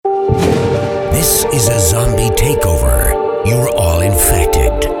This is a zombie takeover. You're all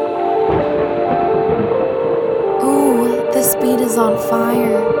infected. Ooh, this beat is on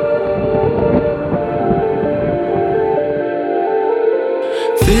fire.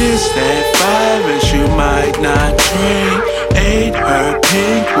 This that virus you might not drink. Ate her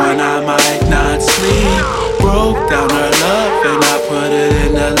pink one, I might not sleep. Broke down her love and I put it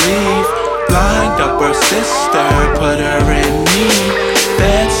in the leaf. Blind up her sister, put her in me.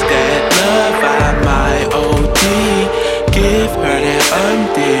 That's that love I might OD. Give her that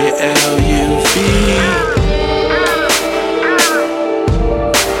Undead L.U.V.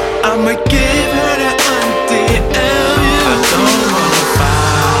 I'ma give her that Undead L.U.V. I don't wanna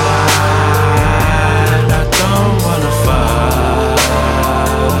fight, I don't wanna fuss.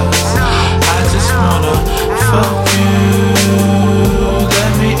 I just wanna fuck you,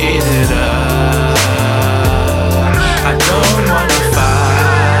 let me eat it up. I don't wanna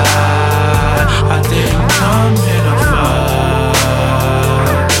fight, I didn't come here to fuss.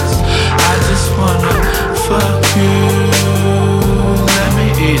 I just wanna fuck you, let me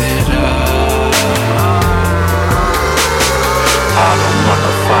eat it up. I don't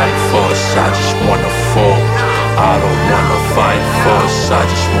wanna fight fuss, I just wanna fuck. I don't wanna fight fuss, I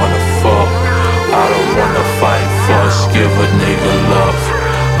just wanna fuck. I don't wanna fight fuss, give a nigga love.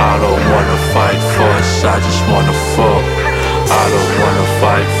 I don't wanna fight fuss, I just wanna fuck. I don't wanna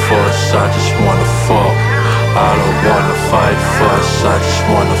fight fuss, I just wanna fuck. I don't wanna fight fuss, I just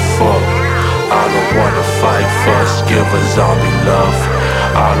wanna fuck. I don't wanna fight fuss, give a zombie love.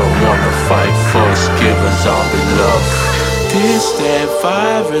 I don't wanna fight fuss, give a zombie love. This that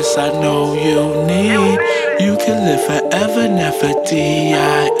virus I know you need. You can live forever, never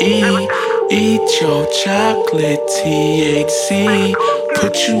die. Eat your chocolate THC.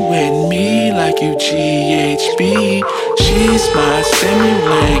 Put you in me like you GHB. She's my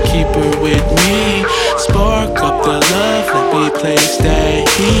stimulant, keep her with me. Spark up the love, let me place that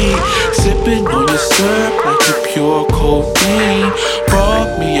heat. Sipping on your syrup like you pure codeine.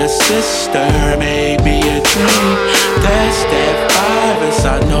 Brought me a sister, maybe a dream. That's that virus I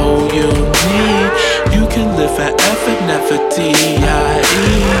know you need. You can live forever, never die.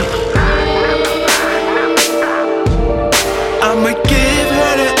 I'ma give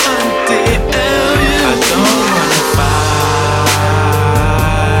her the Undead L.U.V. I don't wanna fight,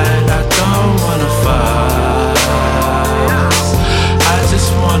 I don't wanna fuss. I just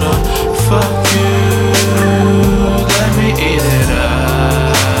wanna fuck you, let me eat it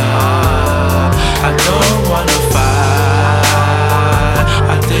up. I don't wanna fight,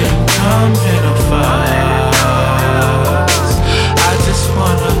 I didn't come here to fuss. I just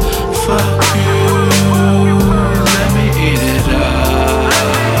wanna fuck you, let me eat it up.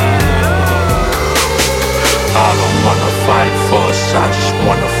 I don't wanna fight fuss, I just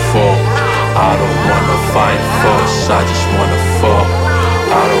wanna fuck. I don't wanna fight fuss, I just wanna fuck.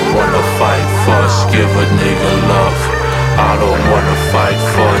 I don't wanna fight fuss, give a nigga love. I don't wanna fight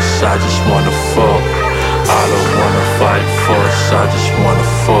fuss, I just wanna fuck. I don't wanna fight fuss, I just wanna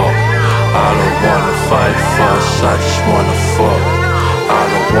fuck. I don't wanna fight fuss, I just wanna fuck. I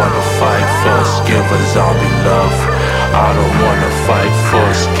don't wanna fight fuss, give a zombie love. I don't wanna fight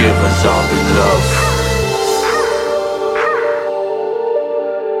fuss, give a zombie love.